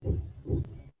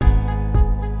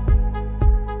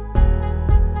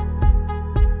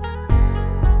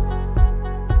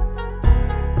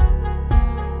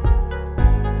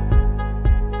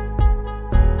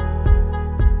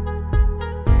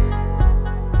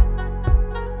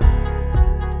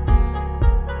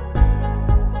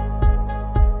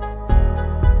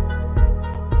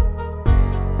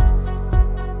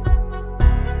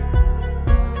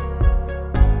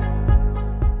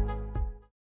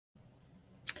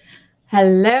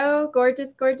Hello,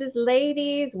 gorgeous, gorgeous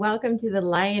ladies. Welcome to the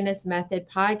Lioness Method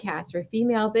podcast for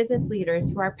female business leaders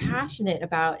who are passionate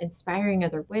about inspiring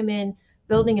other women,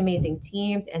 building amazing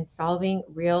teams, and solving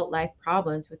real life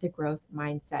problems with a growth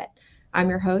mindset. I'm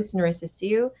your host, Narissa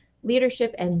Sue,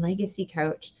 leadership and legacy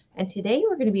coach. And today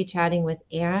we're going to be chatting with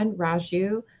Anne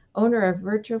Rajoo, owner of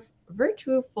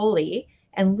Virtue Fully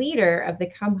and leader of the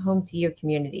Come Home to You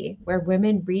community, where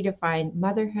women redefine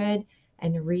motherhood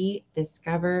and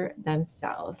rediscover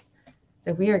themselves.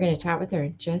 So we are going to chat with her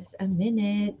in just a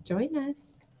minute. Join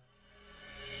us.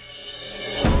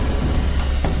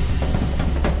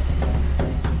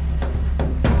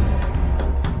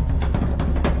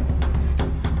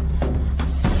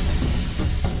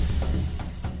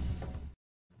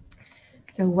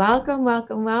 So welcome,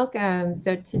 welcome, welcome.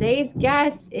 So today's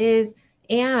guest is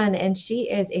Anne, and she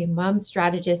is a mom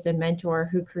strategist and mentor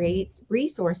who creates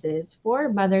resources for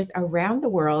mothers around the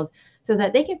world so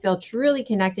that they can feel truly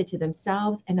connected to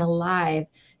themselves and alive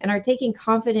and are taking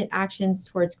confident actions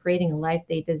towards creating a life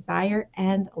they desire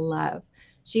and love.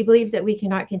 She believes that we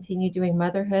cannot continue doing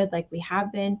motherhood like we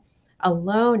have been,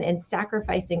 alone and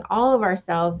sacrificing all of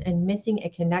ourselves and missing a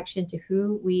connection to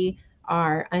who we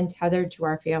are, untethered to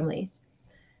our families.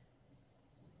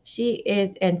 She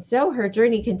is, and so her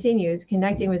journey continues,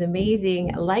 connecting with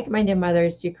amazing, like minded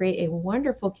mothers to create a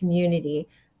wonderful community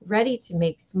ready to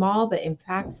make small but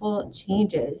impactful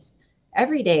changes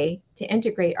every day to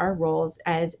integrate our roles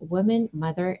as woman,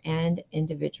 mother, and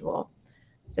individual.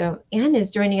 So, Anne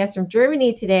is joining us from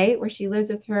Germany today, where she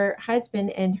lives with her husband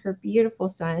and her beautiful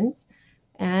sons.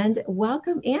 And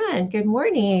welcome, Anne. Good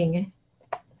morning.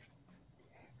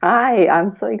 Hi,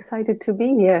 I'm so excited to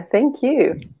be here. Thank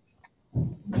you.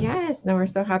 Yes, no, we're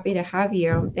so happy to have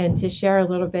you and to share a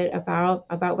little bit about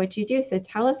what you do. So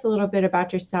tell us a little bit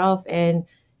about yourself and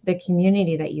the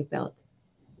community that you built.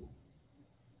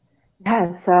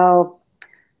 Yeah, so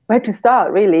where to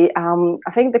start, really?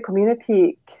 I think the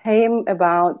community came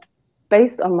about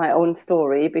based on my own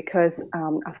story because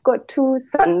I've got two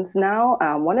sons now.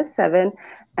 One is 7,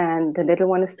 and the little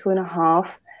one is 2.5.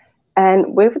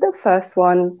 And with the first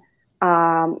one,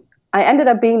 um, I ended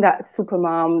up being that super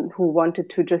mom who wanted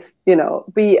to just,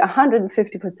 be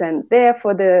 150% there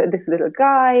for this little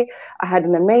guy. I had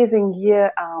an amazing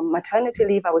year. Maternity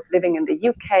leave. I was living in the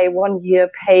UK, 1 year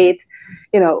paid.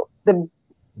 The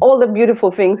all the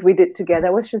beautiful things we did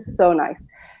together was just so nice.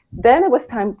 Then it was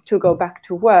time to go back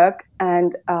to work,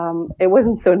 and it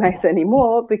wasn't so nice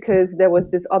anymore because there was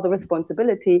this other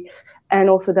responsibility, and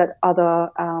also that other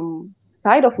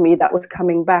side of me that was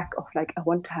coming back of like, I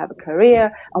want to have a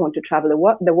career, I want to travel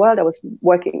the world. I was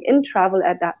working in travel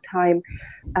at that time.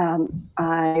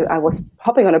 I was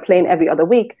hopping on a plane every other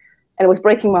week, and it was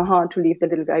breaking my heart to leave the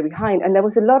little guy behind. And there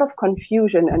was a lot of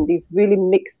confusion and these really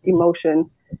mixed emotions.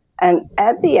 And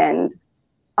at the end,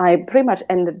 I pretty much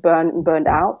ended burned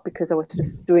out because I was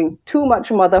just doing too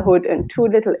much motherhood and too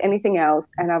little anything else.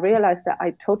 And I realized that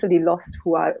I totally lost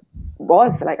who I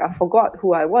was. Like, I forgot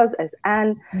who I was as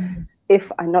Anne if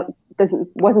I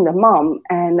wasn't a mom.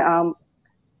 And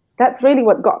that's really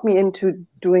what got me into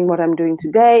doing what I'm doing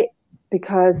today,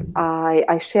 because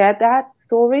I shared that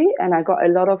story and I got a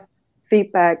lot of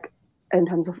feedback in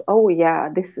terms of, oh yeah,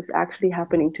 this is actually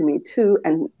happening to me too.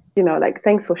 And like,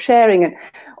 thanks for sharing and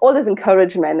all this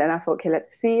encouragement. And I thought, okay,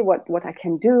 let's see what I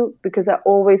can do, because I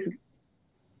always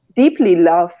deeply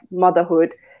love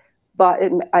motherhood, but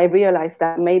I realized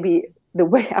that maybe the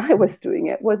way I was doing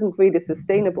it wasn't really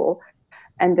sustainable,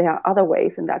 and there are other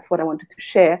ways, and that's what I wanted to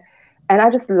share. And I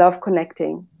just love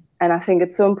connecting, and I think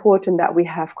it's so important that we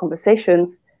have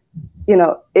conversations,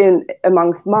 in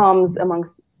amongst moms,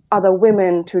 amongst other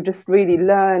women, to just really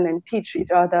learn and teach each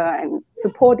other and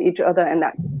support each other. And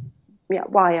that's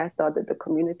why I started the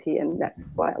community, and that's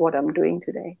what I'm doing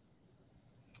today.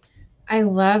 I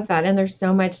love that, and there's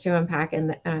so much to unpack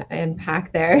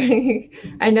there.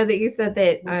 I know that you said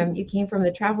that you came from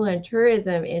the travel and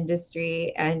tourism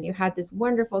industry, and you had this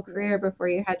wonderful career before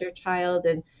you had your child,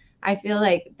 and I feel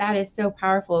like that is so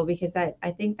powerful because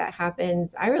I think that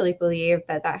happens. I really believe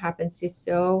that happens to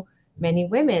so many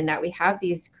women, that we have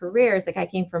these careers. Like, I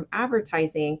came from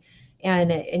advertising,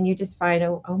 and you just find,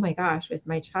 oh my gosh, with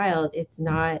my child, it's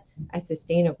not as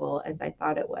sustainable as I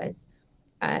thought it was.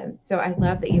 So I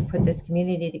love that you put this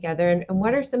community together. And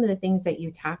what are some of the things that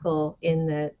you tackle in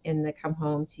the Come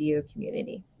Home to You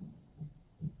community?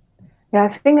 Yeah,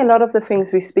 I think a lot of the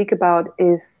things we speak about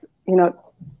is,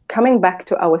 coming back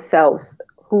to ourselves,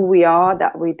 who we are,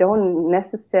 that we don't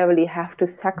necessarily have to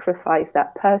sacrifice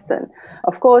that person.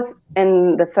 Of course,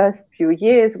 in the first few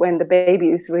years when the baby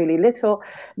is really little,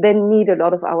 they need a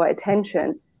lot of our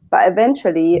attention. But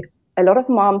eventually, a lot of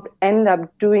moms end up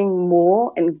doing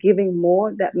more and giving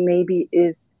more that maybe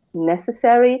is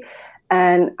necessary.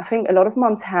 And I think a lot of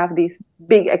moms have these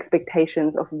big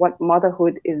expectations of what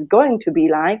motherhood is going to be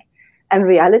like. And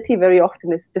reality very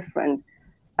often is different.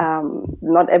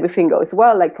 Not everything goes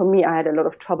well. Like for me, I had a lot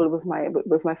of trouble with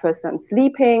my first son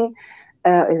sleeping.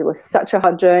 It was such a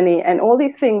hard journey, and all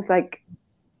these things like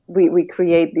we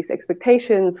create these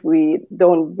expectations, we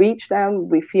don't reach them,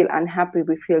 we feel unhappy,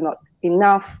 we feel not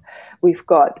enough, we've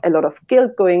got a lot of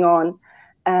guilt going on.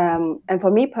 And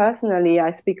for me personally,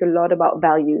 I speak a lot about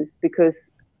values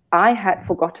because I had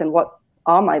forgotten what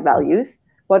are my values,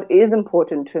 what is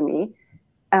important to me.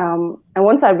 And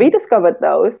once I rediscovered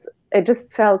those, it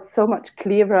just felt so much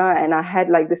clearer, and I had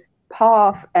like this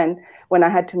path. And when I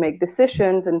had to make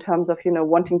decisions in terms of,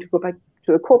 wanting to go back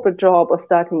to a corporate job or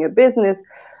starting a business,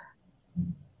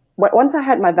 once I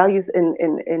had my values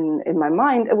in my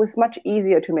mind, it was much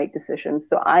easier to make decisions.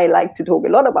 So I like to talk a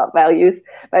lot about values,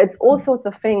 but it's all sorts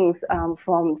of things,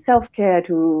 from self-care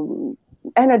to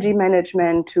energy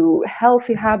management to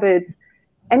healthy habits,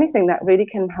 anything that really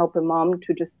can help a mom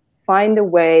to just find a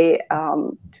way,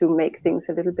 to make things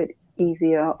a little bit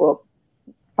easier, or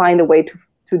find a way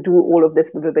to do all of this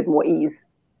with a bit more ease.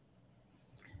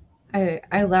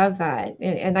 I love that.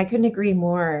 And I couldn't agree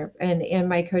more. And in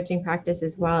my coaching practice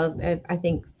as well, I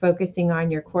think focusing on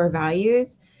your core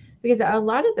values, because a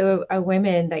lot of the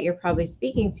women that you're probably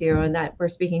speaking to and that we're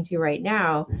speaking to right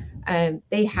now,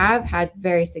 they have had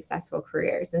very successful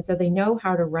careers. And so they know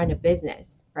how to run a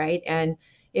business, right? And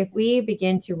if we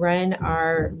begin to run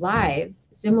our lives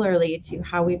similarly to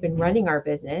how we've been running our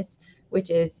business, which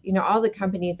is, all the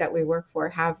companies that we work for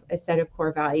have a set of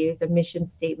core values, a mission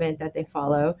statement that they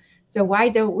follow. So why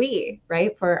don't we,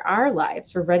 right? For our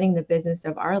lives, for running the business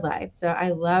of our lives. So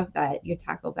I love that you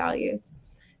tackle values.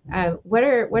 What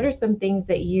are some things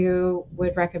that you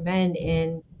would recommend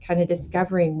in kind of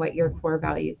discovering what your core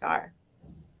values are?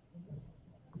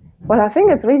 Well, I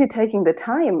think it's really taking the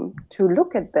time to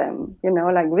look at them,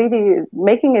 like really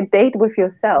making a date with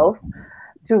yourself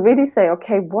to really say,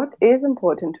 okay, what is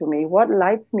important to me? What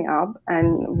lights me up?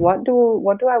 And what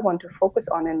do I want to focus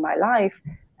on in my life?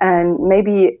 And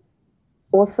maybe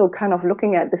also kind of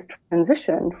looking at this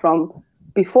transition from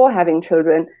before having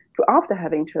children to after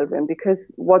having children,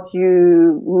 because what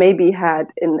you maybe had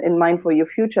in mind for your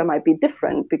future might be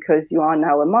different because you are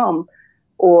now a mom,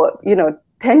 or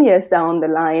 10 years down the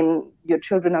line your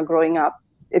children are growing up.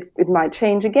 It might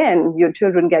change again, your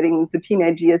children getting to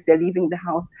teenage years, they're leaving the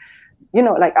house.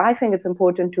 Like I think it's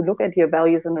important to look at your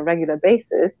values on a regular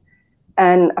basis.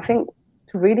 And I think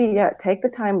to really, take the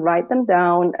time, write them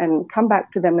down, and come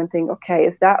back to them and think, okay,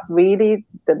 is that really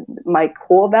my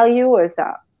core value, or is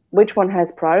that which one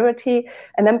has priority?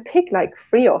 And then pick like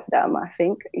 3 of them, I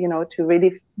think, to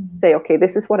really say, okay,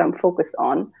 this is what I'm focused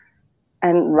on,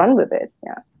 and run with it.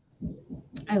 Yeah.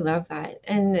 I love that.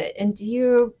 And do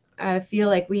you feel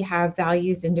like we have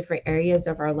values in different areas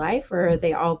of our life, or are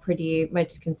they all pretty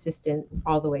much consistent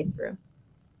all the way through?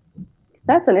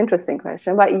 That's an interesting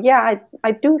question. But yeah,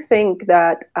 I do think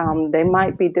that, they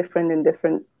might be different in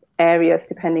different areas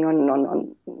depending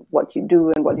on what you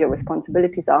do and what your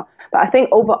responsibilities are. But I think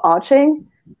overarching,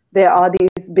 there are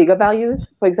these bigger values.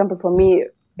 For example, for me,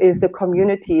 is the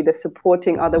community, the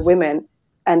supporting other women.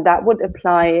 And that would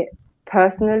apply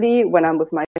personally when I'm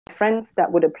with my friends.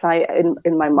 That would apply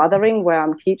in my mothering, where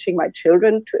I'm teaching my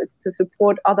children to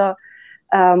support other,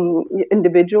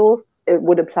 individuals. It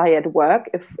would apply at work.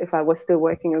 If I was still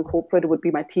working in corporate, it would be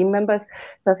my team members.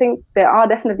 So I think there are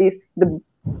definitely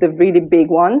the really big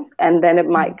ones, and then it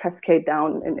might cascade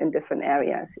down in different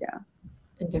areas. Yeah,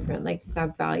 And different like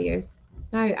sub values.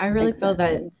 I really feel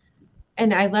that. exactly.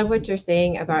 And I love what you're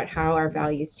saying about how our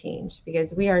values change,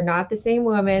 because we are not the same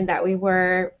woman that we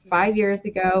were 5 years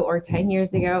ago or 10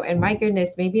 years ago. And my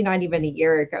goodness, maybe not even a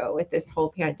year ago with this whole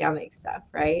pandemic stuff,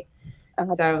 right?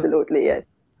 So Absolutely, yes.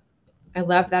 I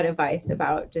love that advice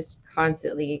about just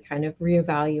constantly kind of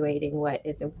reevaluating what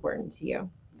is important to you.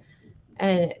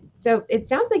 And so it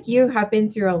sounds like you have been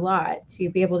through a lot to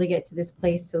be able to get to this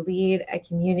place to lead a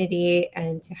community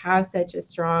and to have such a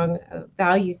strong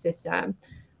value system.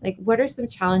 Like, what are some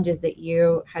challenges that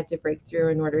you had to break through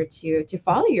in order to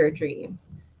follow your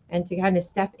dreams and to kind of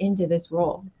step into this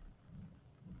role?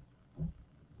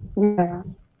 Yeah.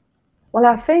 Well,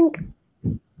 I think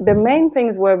the main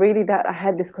things were really that I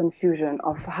had this confusion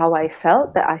of how I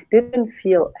felt, that I didn't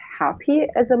feel happy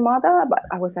as a mother, but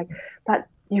I was like, but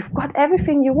you've got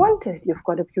everything you wanted. You've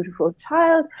got a beautiful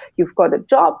child. You've got a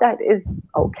job that is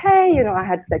okay. I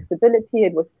had flexibility.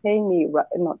 It was paying me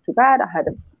not too bad. I had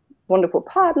a wonderful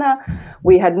partner.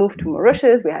 We had moved to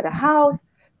Mauritius. We had a house.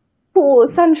 pool,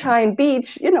 sunshine,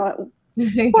 beach,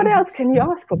 what else can you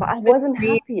ask for? But I The wasn't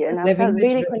dream, happy and I living felt the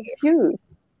really dream. confused.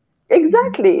 Mhm.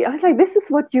 Exactly. I was like, this is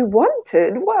what you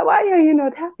wanted. Why are you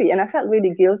not happy? And I felt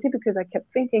really guilty because I kept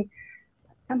thinking,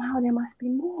 somehow there must be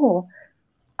more.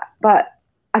 But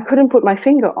I couldn't put my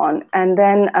finger on. And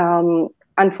then,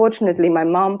 unfortunately, my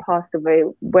mom passed away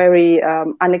very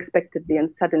unexpectedly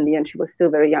and suddenly, and she was still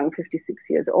very young, 56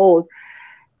 years old.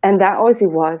 And that also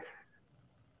was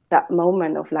that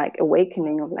moment of like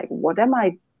awakening of like, what am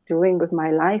I doing with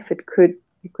my life? It could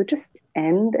just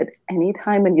end at any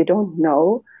time and you don't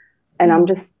know. And I'm Mhm.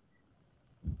 just,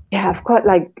 yeah, I've got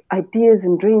like ideas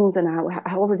and dreams, and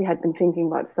I already had been thinking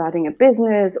about starting a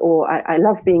business, or I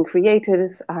love being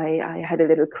creative. I had a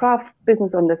little craft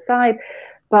business on the side,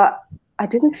 but I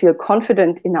didn't feel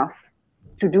confident enough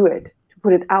to do it, to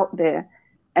put it out there.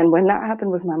 And when that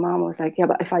happened with my mom, I was like, yeah,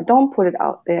 but if I don't put it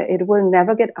out there, it will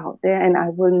never get out there, and I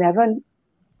will never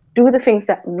do the things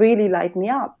that really light me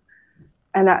up.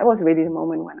 And that was really the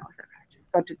moment when I was like, I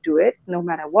just got to do it no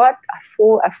matter what. I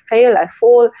fall, I fail, I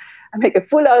fall, I make a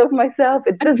fool out of myself.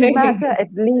 It doesn't matter. At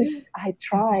least I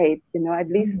tried, at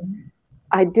least Mhm.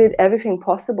 I did everything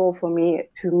possible for me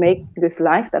to make this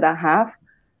life that I have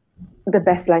the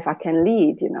best life I can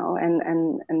lead,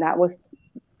 and that was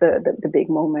the big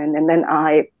moment. And then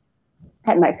I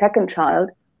had my second child.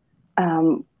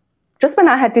 Um, just when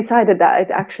I had decided that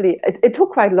it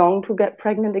took quite long to get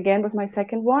pregnant again with my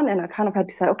second one, and I kind of had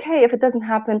decided, okay, if it doesn't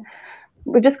happen,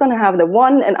 we're just going to have the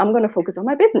one and I'm going to focus on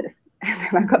my business. And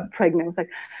then I got pregnant. I was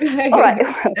like, all right,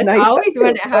 well, That's now you got always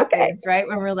when two. it Okay. happens, right?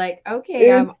 When we're like,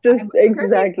 okay, I'm It's just I'm perfect,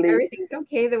 exactly, everything's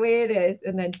okay the way it is,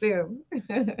 and then boom.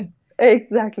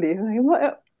 exactly.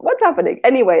 Like, what's happening?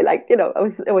 Anyway, like,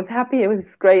 I was happy. It was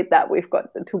great that we've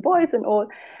got the two boys and all.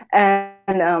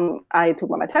 And I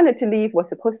took my maternity leave, was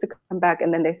supposed to come back.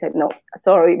 And then they said, no,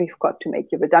 sorry, we've got to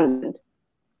make you redundant.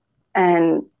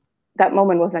 And that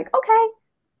moment was like, okay,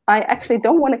 I actually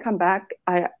don't want to come back.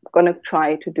 I'm gonna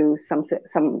try to do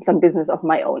some business of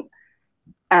my own,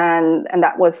 and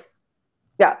that was,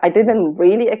 yeah. I didn't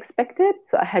really expect it,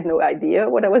 so I had no idea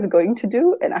what I was going to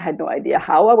do, and I had no idea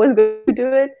how I was going to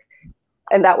do it.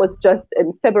 And that was just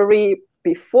in February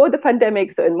before the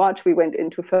pandemic. So in March we went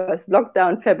into first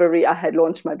lockdown. February I had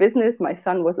launched my business. My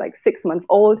son was like 6 months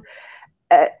old,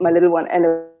 my little one, and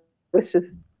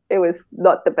it was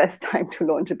not the best time to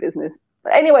launch a business.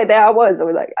 But anyway, there I was. I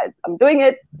was like, I'm doing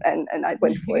it, and I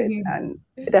went for it, and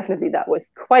definitely that was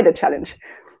quite a challenge.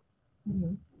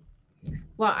 Mhm.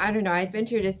 Well, I don't know. I'd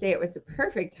venture to say it was a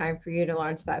perfect time for you to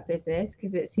launch that business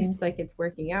because it seems like it's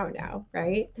working out now,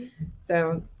 right?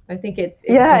 So I think it's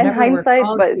Yeah, in whenever we're hindsight,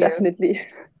 called but to, definitely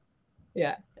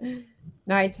yeah.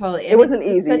 No, I totally, it and wasn't it's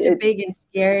just easy. such a big and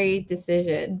scary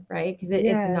decision, right? Because it's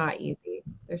Yes, not easy.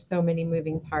 There's so many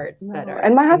moving parts that no. are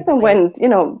And my in husband place.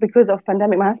 went, because of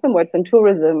pandemic. My husband works in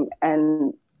tourism,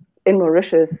 and in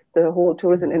Mauritius, the whole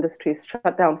tourism industry is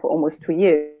shut down for almost 2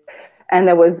 years. And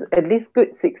there was at least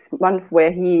good 6 months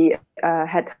where he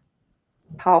had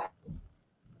half,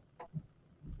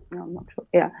 no, I'm not sure,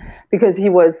 yeah, because he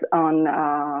was on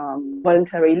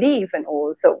voluntary leave and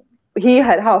all. So he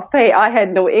had half pay, I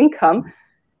had no income,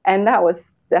 and that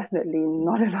was definitely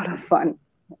not a lot of fun.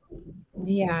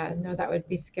 Yeah, no, that would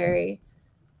be scary.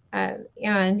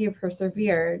 And you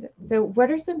persevered. So,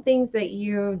 what are some things that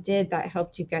you did that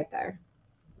helped you get there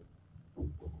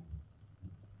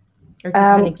or to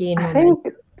kind of gain I think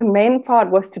momentum? the main part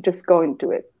was to just go and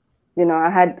do it. I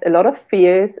had a lot of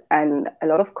fears and a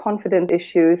lot of confidence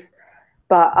issues,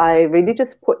 but I really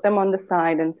just put them on the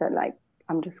side and said, like,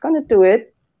 I'm just going to do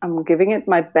it. I'm giving it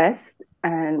my best,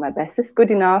 and my best is good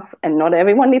enough. And not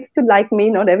everyone needs to like me,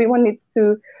 not everyone needs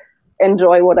to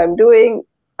enjoy what I'm doing.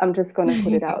 I'm just going to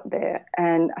put it out there.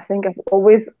 And I think I've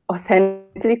always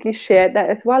authentically shared that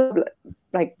as well.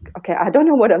 Like, okay, I don't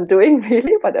know what I'm doing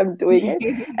really, but I'm doing it.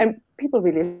 And people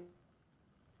really,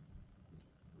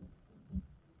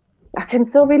 I can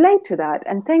so relate to that.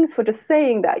 And thanks for just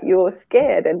saying that you're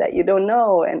scared and that you don't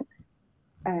know.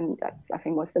 And that's, I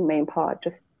think, was the main part.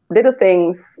 Just little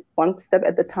things, one step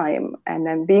at a time, and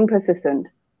then being persistent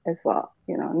as well.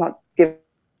 Not giving.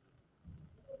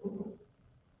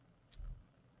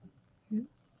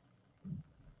 Oops.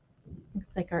 Looks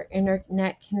like our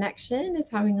internet connection is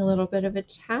having a little bit of a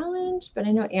challenge, but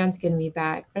I know Anne's going to be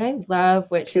back. But I love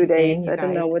what Few she's days. saying, you I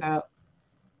don't know guys, what. about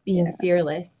being Yeah.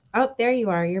 fearless. Oh, there you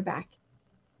are. You're back.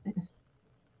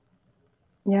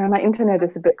 Yeah, my internet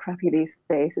is a bit crappy these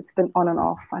days. It's been on and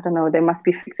off. I don't know. They must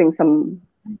be fixing some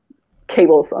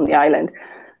cables on the island.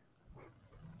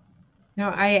 No,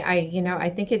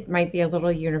 I think it might be a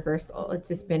little universal. It's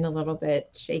just been a little bit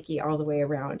shaky all the way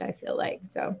around, I feel like.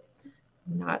 So,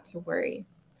 not to worry.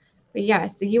 But yeah,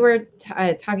 so you were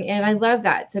talking, and I love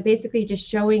that. So basically, just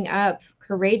showing up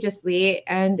courageously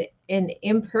and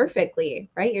imperfectly,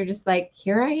 right? You're just like,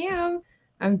 here I am,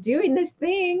 I'm doing this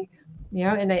thing,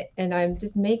 and I'm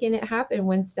just making it happen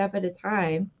one step at a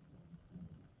time.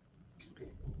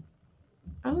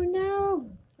 Oh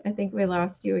no, I think we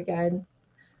lost you again.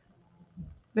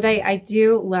 But I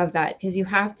do love that because you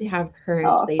have to have courage,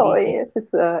 Oh, ladies. sorry, it's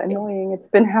just It's annoying. It's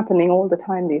been happening all the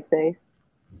time these days.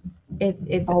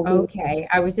 it's All week. okay.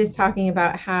 I was just talking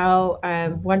about how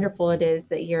wonderful it is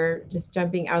that you're just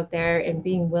jumping out there and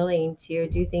being willing to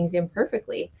do things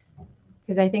imperfectly,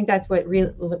 because I think that's what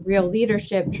real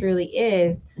leadership truly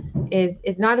is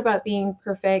it's not about being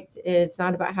perfect, it's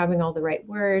not about having all the right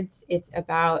words, it's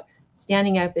about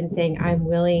standing up and saying I'm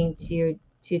willing to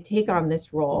take on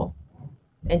this role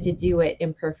and to do it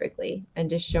imperfectly and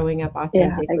just showing up Yeah,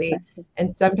 authentically, exactly.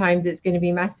 and sometimes it's going to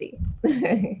be messy.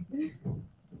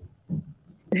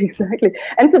 Exactly.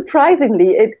 And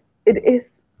surprisingly, it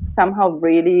is somehow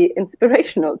really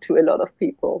inspirational to a lot of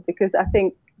people because I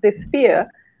think this fear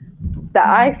that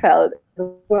I felt as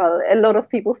well, a lot of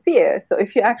people fear. So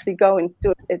if you actually go and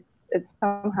do it, it's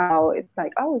somehow it's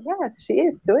like, oh yes, she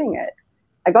is doing it.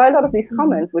 I got a lot of these Mhm.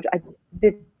 comments which I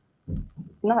did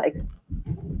not expect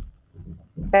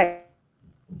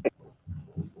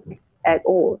at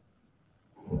all.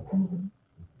 Mhm.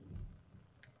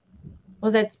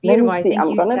 Well, that's Let beautiful. me I see. think I'm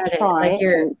you gonna said it. Like try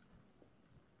you're, and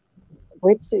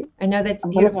wait. I know that's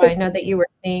I'm gonna beautiful. I switch. know that you were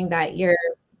saying that you're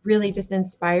really just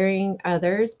inspiring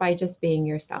others by just being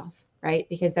yourself, right?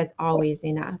 Because that's always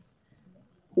enough.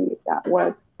 See if that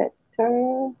works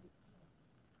better.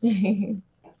 You're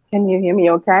Can you hear me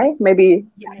okay? Maybe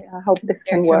I hope this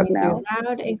can work coming through now.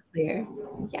 loud and clear.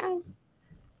 Yes.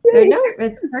 So Yay. no,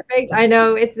 it's perfect. I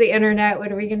know it's the internet.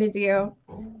 What are we going to do?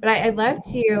 But I'd love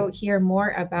to hear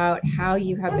more about how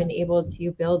you have been able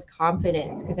to build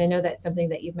confidence, because I know that's something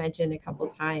that you've mentioned a couple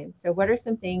times. So what are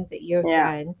some things that you have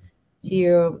Yeah. done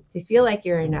to feel like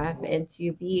you're enough and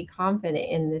to be confident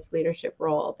in this leadership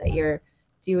role that you're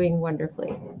doing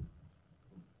wonderfully?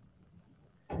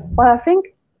 Well, I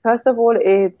think first of all,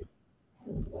 it's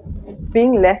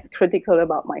being less critical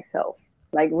about myself.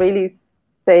 Like really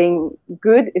saying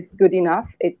good is good enough.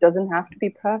 It doesn't have to be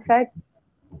perfect.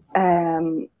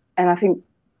 And I think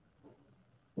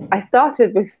I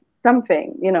started with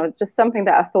something, just something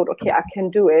that I thought, okay, I can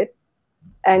do it.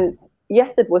 And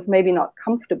yes, it was maybe not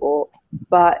comfortable,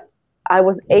 but I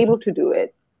was able to do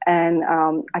it. And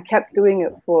I kept doing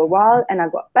it for a while and I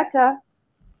got better.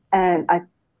 And I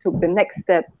took the next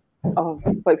step of,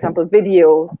 for example,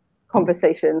 video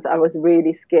conversations. I was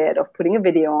really scared of putting a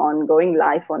video on, going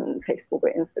live on Facebook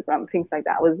or Instagram, things like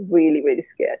that. I was really, really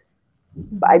scared.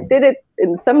 But I Mhm. did it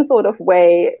in some sort of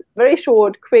way, very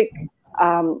short, quick.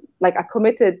 Like I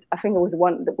committed, I think it was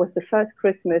one that was the first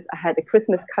Christmas. I had a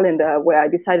Christmas calendar where I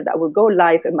decided I would go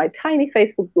live in my tiny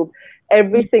Facebook group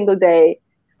every single day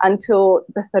until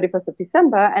the 31st of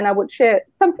December, and I would share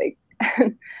something.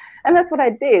 And that's what I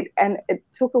did. And it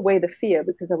took away the fear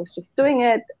because I was just doing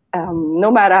it, no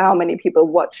matter how many people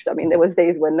watched. I mean, there was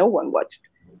days when no one watched,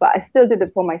 but I still did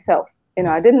it for myself.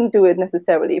 I didn't do it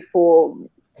necessarily for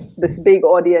this big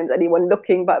audience, anyone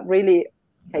looking, but really,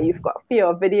 okay, you've got fear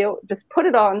of video, just put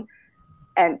it on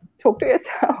and talk to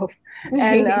yourself.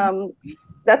 And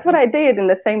that's what I did. And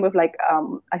the same with like,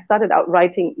 I started out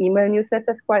writing email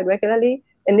newsletters quite regularly.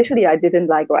 Initially, I didn't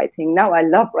like writing. Now I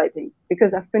love writing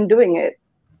because I've been doing it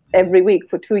every week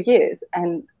for 2 years.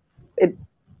 And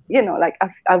it's, like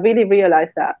I really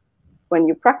realized that when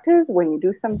you practice, when you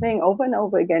do something over and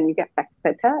over again, you get back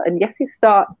better. And yes, you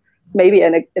start maybe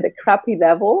at a crappy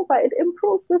level, but it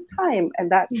improves with time.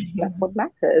 And that's what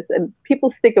matters. And people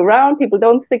stick around, people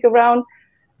don't stick around.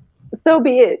 So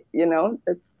be it.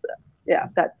 Yeah,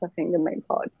 that's I think the main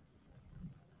part.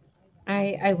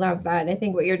 I love that. I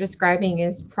think what you're describing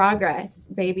is progress,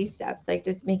 baby steps, like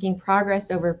just making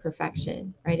progress over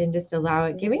perfection, right? And just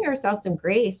giving ourselves some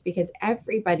grace, because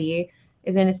everybody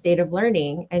is in a state of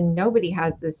learning and nobody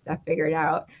has this stuff figured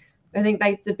out. I think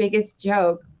that's the biggest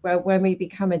joke. But when we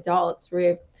become adults,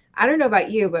 I don't know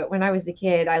about you, but when I was a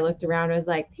kid, I looked around, I was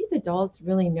like, these adults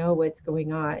really know what's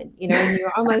going on, and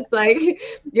you're almost like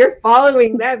you're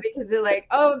following them because they're like,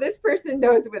 oh, this person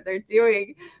knows what they're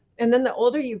doing. And then the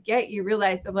older you get, you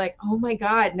realize I'm like, oh my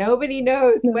God, nobody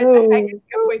knows what the heck is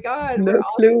No, going on. We're no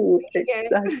all just clue. winging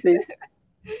it. Exactly.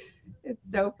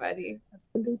 It's so funny.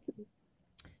 Absolutely.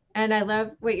 And I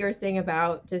love what you were saying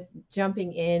about just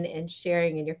jumping in and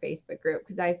sharing in your Facebook group,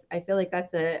 because I feel like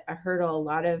that's a hurdle a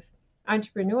lot of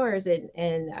entrepreneurs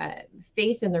and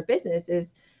face in their business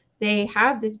is they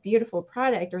have this beautiful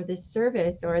product or this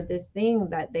service or this thing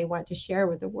that they want to share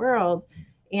with the world,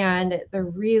 and they're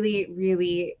really,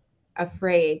 really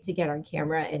afraid to get on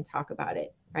camera and talk about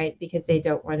it, right? Because they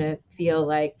don't want to feel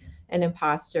like an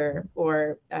imposter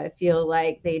or feel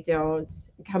like they don't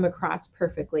come across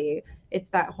perfectly. It's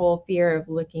that whole fear of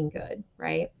looking good,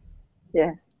 right?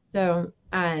 Yes. So,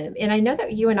 and I know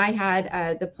that you and I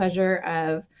had the pleasure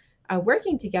of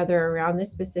working together around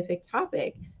this specific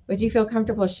topic. Would you feel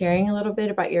comfortable sharing a little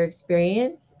bit about your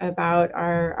experience about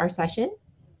our session?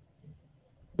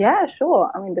 Yeah,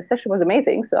 sure. I mean, the session was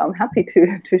amazing, so I'm happy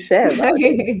to share about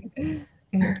it.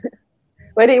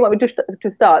 Where do you want me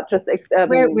to start? Just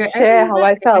Wherever share you how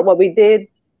like. I felt, what we did.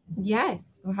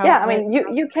 Yes. Yeah, I mean,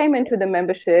 you came into the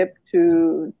membership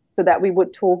to so that we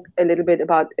would talk a little bit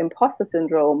about imposter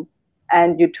syndrome,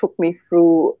 and you took me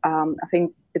through. I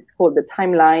think it's called the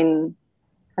timeline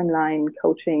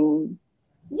coaching.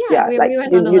 Yeah, Yeah, like we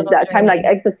went on a you little that timeline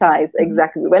journey. exercise. Mhm.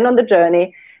 Exactly. We went on the journey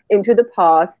into the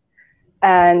past,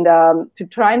 and to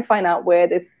try and find out where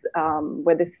this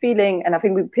feeling. And I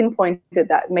think we pinpointed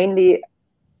that mainly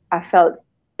I felt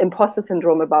imposter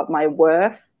syndrome about my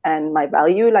worth and my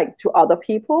value, like to other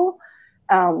people.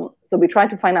 So we tried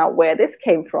to find out where this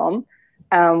came from.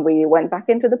 We went back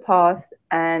into the past,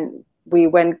 and we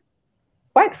went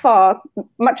quite far,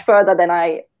 much further than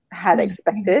I had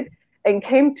expected, and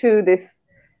came to this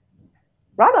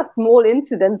rather small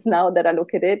incidents now that I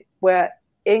look at it, where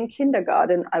in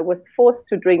kindergarten I was forced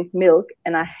to drink milk,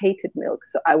 and I hated milk.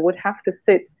 So I would have to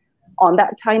sit on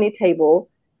that tiny table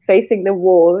facing the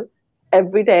wall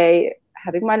every day,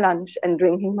 having my lunch and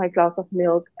drinking my glass of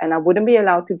milk. And I wouldn't be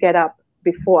allowed to get up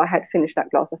before I had finished that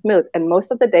glass of milk. And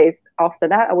most of the days after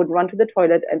that, I would run to the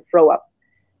toilet and throw up.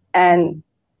 And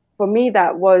for me,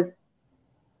 that was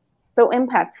so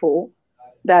impactful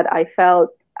that I felt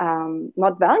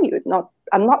not valued. Not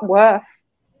I'm not worth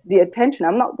the attention.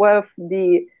 I'm not worth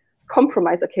the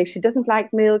compromise. Okay, she doesn't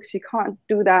like milk. She can't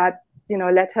do that. You know,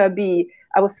 let her be.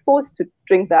 I was forced to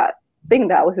drink that thing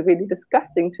that was really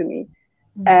disgusting to me,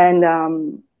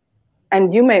 Mhm.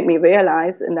 and you made me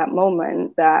realize in that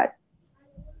moment that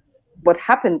what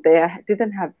happened there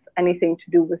didn't have anything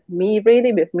to do with me,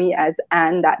 really, with me as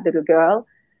Anne, that little girl.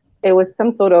 It was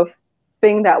some sort of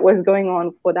thing that was going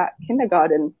on for that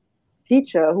kindergarten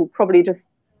teacher who probably just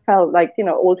felt like, you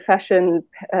know, old fashioned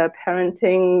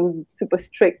parenting, super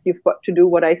strict. You've got to do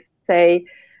what I say,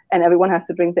 and everyone has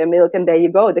to drink their milk, and there you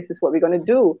go. This is what we're going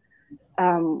to do.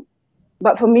 Um,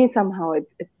 but for me, somehow it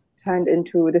turned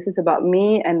into this is about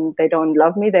me, and they don't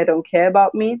love me, they don't care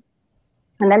about me.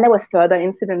 And then there was further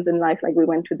incidents in life, like we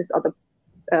went to this other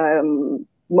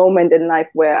moment in life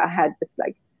where I had this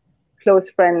like close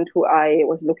friend who I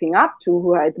was looking up to,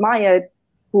 who I admired,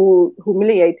 who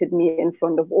humiliated me in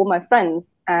front of all my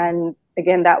friends. And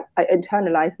again, that I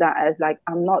internalized that as like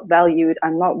I'm not valued,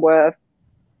 I'm not worth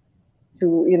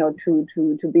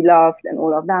to be loved and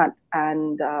all of that.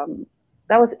 And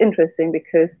that was interesting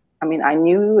because I mean I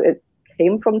knew it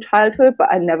came from childhood,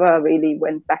 but I never really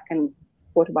went back and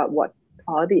thought about what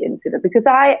are the incidents because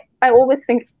I always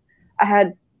think I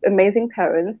had amazing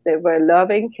parents. They were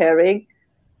loving, caring.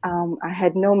 I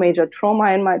had no major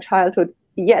trauma in my childhood,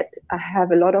 yet I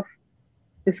have a lot of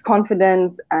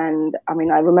disconfidence. And I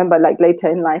mean, I remember like later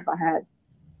in life, I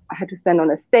had to stand on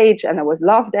a stage and I was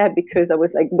laughed at because I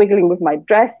was like wiggling with my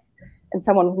dress, and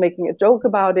someone was making a joke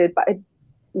about it. But it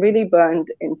really burned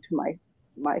into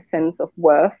my sense of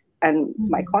worth and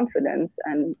my Mhm. confidence.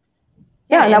 And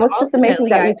Yeah, yeah, and that and was just amazing ultimately,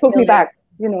 that I you took feel me like back,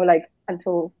 you know, like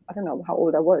until I don't know how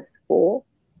old I was, 4,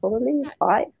 probably yeah,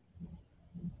 5.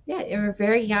 yeah, you're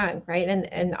very young, right?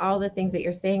 And all the things that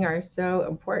you're saying are so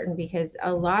important because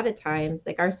a lot of times,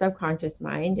 like our subconscious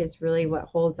mind is really what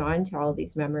holds on to all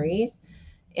these memories,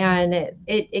 and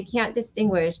it can't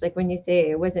distinguish, like when you say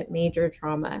it wasn't major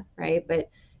trauma, right? But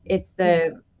it's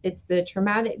the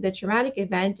traumatic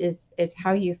event is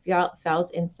how you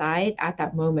felt inside at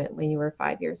that moment when you were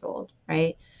 5 years old,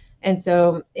 right? And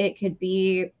so it could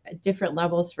be different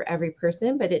levels for every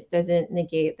person, but it doesn't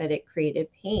negate that it created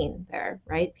pain there,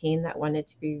 right? Pain that wanted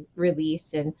to be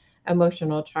released and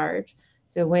emotional charge.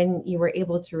 So when you were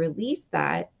able to release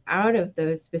that out of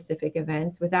those specific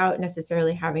events without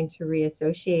necessarily having to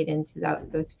reassociate into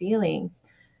those feelings,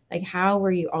 like how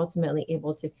were you ultimately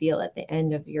able to feel at the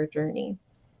end of your journey?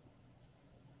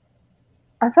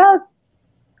 I felt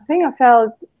I think I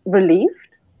felt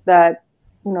relieved that,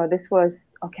 you know, this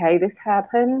was okay, this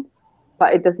happened,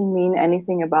 but it doesn't mean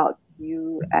anything about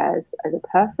you as a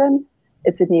person.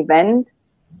 It's an event.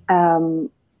 Um,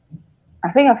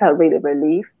 I think I felt really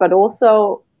relieved, but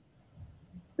also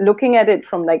looking at it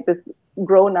from like this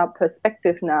grown up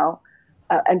perspective now,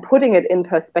 and putting it in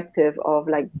perspective of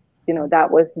like,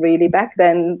 that was really back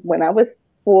then when I was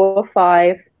 4 or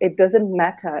 5. It doesn't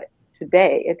matter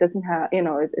today. It doesn't have,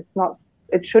 it's not,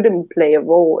 it shouldn't play a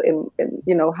role in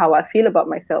how I feel about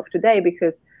myself today,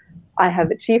 because I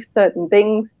have achieved certain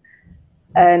things,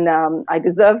 and I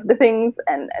deserve the things,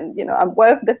 and I'm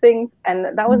worth the things. And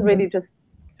that was Mhm. really just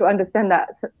to understand that,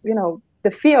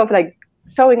 the fear of like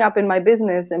showing up in my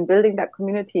business and building that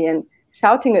community and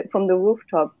shouting it from the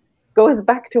rooftop goes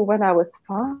back to when I was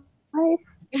 5.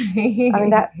 I mean,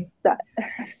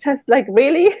 that's just like,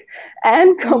 really,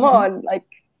 and come Mhm. on, like,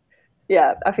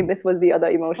 yeah. I think this was the other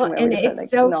emotion Well, where I and really felt it's like,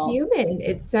 so no. human.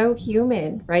 It's so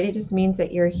human, right? It just means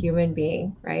that you're a human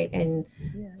being, right? And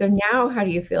Yeah. so now, how do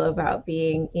you feel about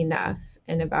being enough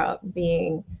and about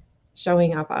being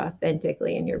showing up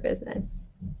authentically in your business?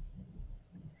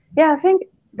 Yeah, I think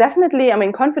definitely. I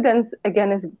mean, confidence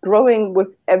again is growing with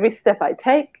every step I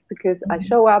take, because I Mhm.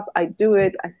 show up, I do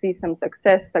it, I see some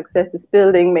success. Success is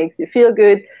building, makes you feel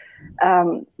good.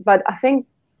 But I think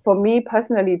for me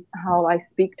personally, how I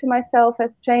speak to myself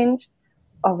has changed.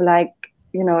 Of like,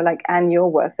 like, and you're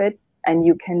worth it, and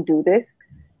you can do this,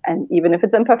 and even if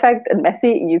it's imperfect and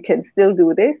messy, you can still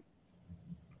do this.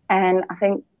 And I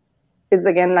think is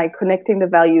again like connecting the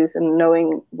values and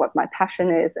knowing what my passion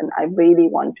is, and I really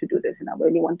want to do this, and I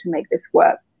really want to make this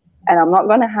work, and I'm not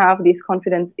going to have these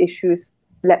confidence issues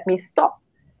let me stop.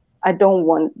 I don't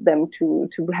want them to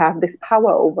have this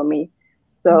power over me. Mhm.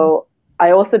 So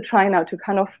I also try now to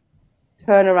kind of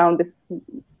turn around this.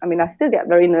 I mean, I still get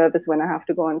very nervous when I have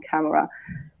to go on camera,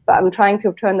 but I'm trying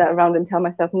to turn that around and tell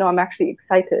myself, no, I'm actually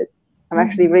excited. I'm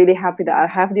actually Mhm. really happy that I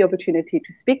have the opportunity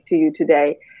to speak to you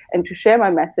today and to share my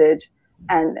message,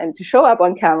 and to show up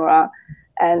on camera.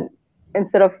 And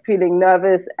instead of feeling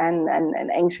nervous and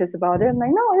anxious about it, I'm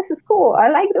like, no, this is cool. I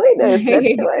like doing this.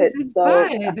 Let's do This it. is So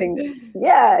I fun. think,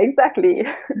 yeah, exactly.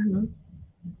 Mhm.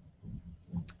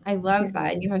 I love Yeah.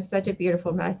 that. And you have such a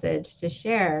beautiful message to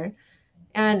share.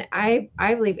 And I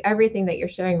believe everything that you're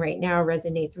sharing right now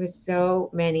resonates with so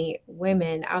many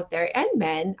women out there and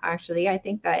men, actually. I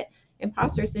think that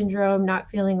imposter syndrome, not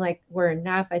feeling like we're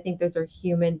enough, I think those are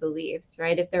human beliefs,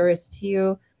 right? If there was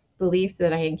two beliefs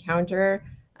that I encounter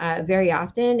very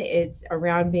often, it's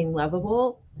around being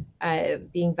lovable,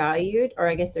 being valued, or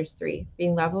I guess there's three: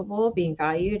 being lovable, being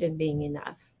valued, and being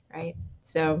enough, right?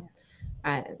 So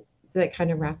uh, so that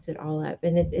kind of wraps it all up,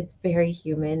 and it's very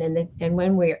human. And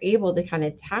when we're able to kind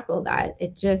of tackle that,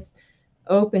 it just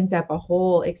opens up a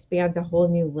whole, expands a whole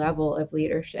new level of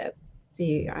leadership. So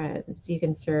you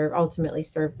can ultimately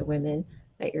serve the women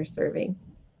that you're serving.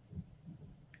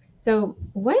 So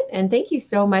what? And thank you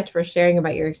so much for sharing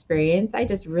about your experience. I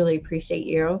just really appreciate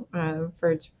you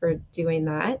for doing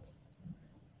that.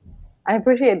 I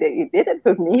appreciate that you did it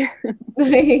with me.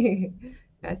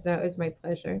 Yes, no, it was my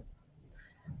pleasure.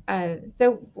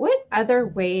 So, what other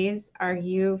ways are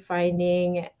you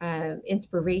finding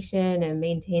inspiration and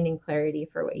maintaining clarity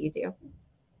for what you do?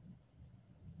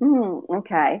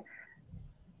 Okay.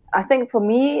 I think for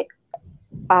me,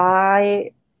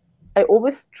 I I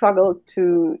always struggle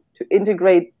to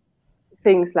integrate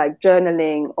things like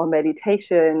journaling or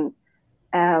meditation.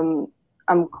 Um,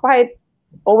 I'm quite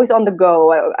always on the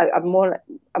go. I'm more.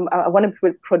 I want to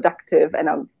be productive, and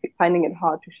I'm finding it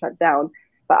hard to shut down.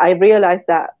 But I realize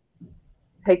that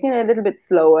taking it a little bit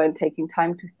slower and taking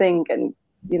time to think and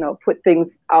put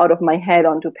things out of my head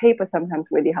onto paper sometimes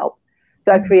really helps.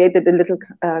 So I Mhm. created a little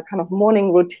kind of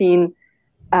morning routine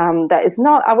that is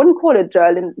not, I wouldn't call it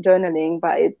journaling,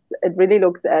 but it really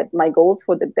looks at my goals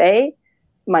for the day,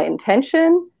 my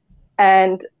intention,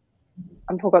 and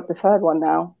I forgot the third one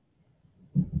now,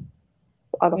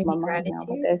 out of my Maybe mind now,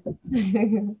 but gratitude.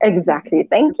 there's exactly.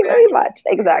 Thank you very Gratitude. much.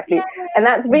 Exactly. And Yay.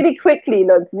 that's really quickly,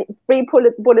 look, three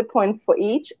bullet points for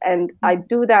each. And I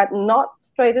do that not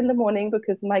straight in the morning,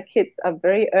 because my kids are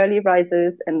very early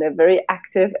risers and they're very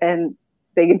active, and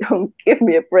they don't give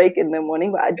me a break in the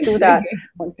morning. But I do that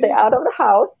once they're out of the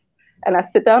house, and I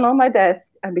sit down on my desk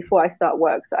and before I start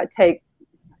work. So I take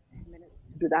 10 minutes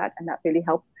to do that, and that really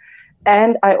helps.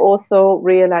 And I also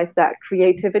realized that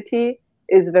creativity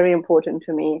is very important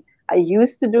to me. I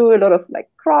used to do a lot of like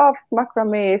crafts,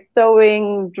 macrame,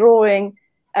 sewing, drawing.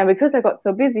 And because I got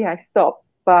so busy, I stopped.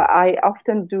 But I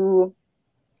often do,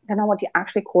 I don't know what you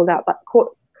actually call that, but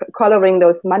coloring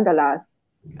those mandalas.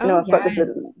 Oh I've got this yes.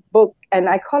 little book and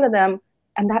I color them,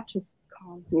 and that just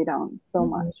calms me down so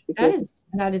much, Mhm. because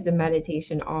That is a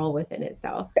meditation all within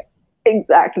itself.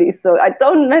 exactly. So I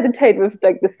don't meditate with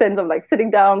like the sense of like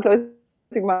sitting down,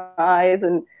 closing my eyes,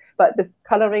 but this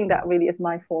coloring, that really is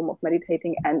my form of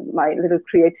meditating and my little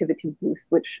creativity boost,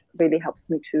 which really helps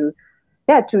me to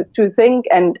yeah, to think,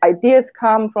 and ideas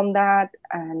come from that,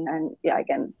 and yeah,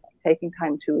 again, taking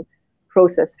time to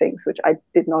process things, which I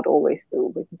did not always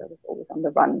do because I was always on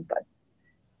the run. But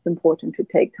it's important to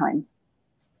take time.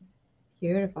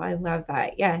 Beautiful. I love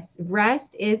that. Yes,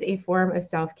 rest is a form of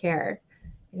self-care.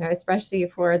 Especially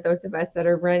for those of us that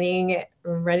are running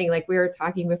like we were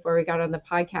talking before we got on the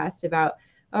podcast about,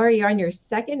 oh, are you on your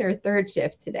second or third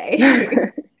shift today?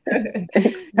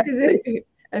 Because Exactly.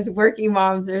 as working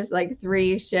moms, there's like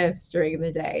 3 shifts during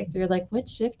the day. So you're like, what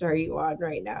shift are you on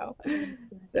right now?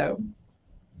 So,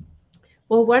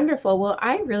 well, wonderful. Well,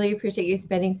 I really appreciate you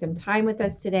spending some time with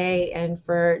us today and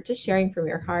for just sharing from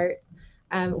your heart.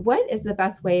 What is the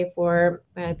best way for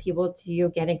people to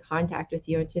get in contact with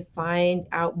you and to find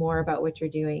out more about what you're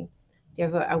doing? Do you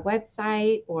have a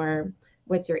website, or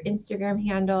what's your Instagram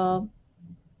handle?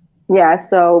 Yeah,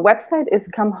 so website is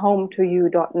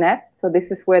comehometoyou.net. So this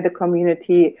is where the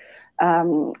community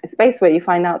space where you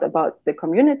find out about the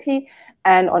community.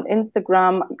 And on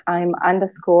Instagram, I'm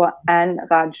underscore Anne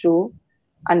Rajoo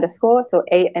underscore, so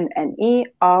ANNERAJOO.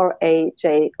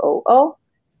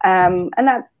 And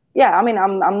that's, yeah, I mean,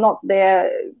 I'm not there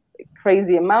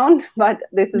crazy amount, but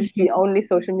this is the only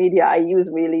social media I use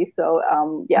really. So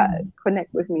yeah,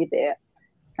 connect with me there.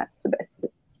 That's the best.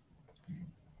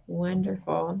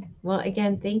 Wonderful. Well,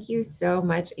 again, thank you so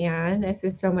much, Anne. This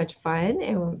was so much fun,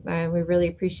 and we really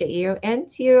appreciate you. And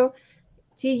to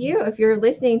you, if you're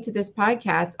listening to this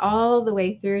podcast all the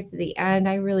way through to the end,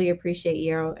 I really appreciate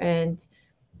you. And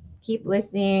keep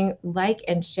listening, like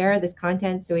and share this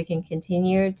content so we can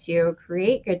continue to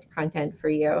create good content for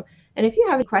you. And if you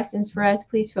have any questions for us,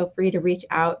 please feel free to reach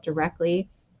out directly.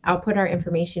 I'll put our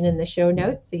information in the show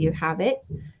notes so you have it.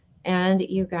 And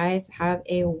you guys have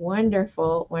a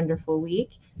wonderful, wonderful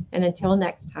week. And until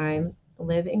next time,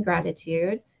 live in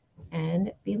gratitude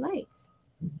and be light.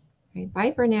 All right,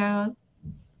 bye for now.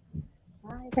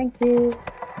 Bye. Thank you.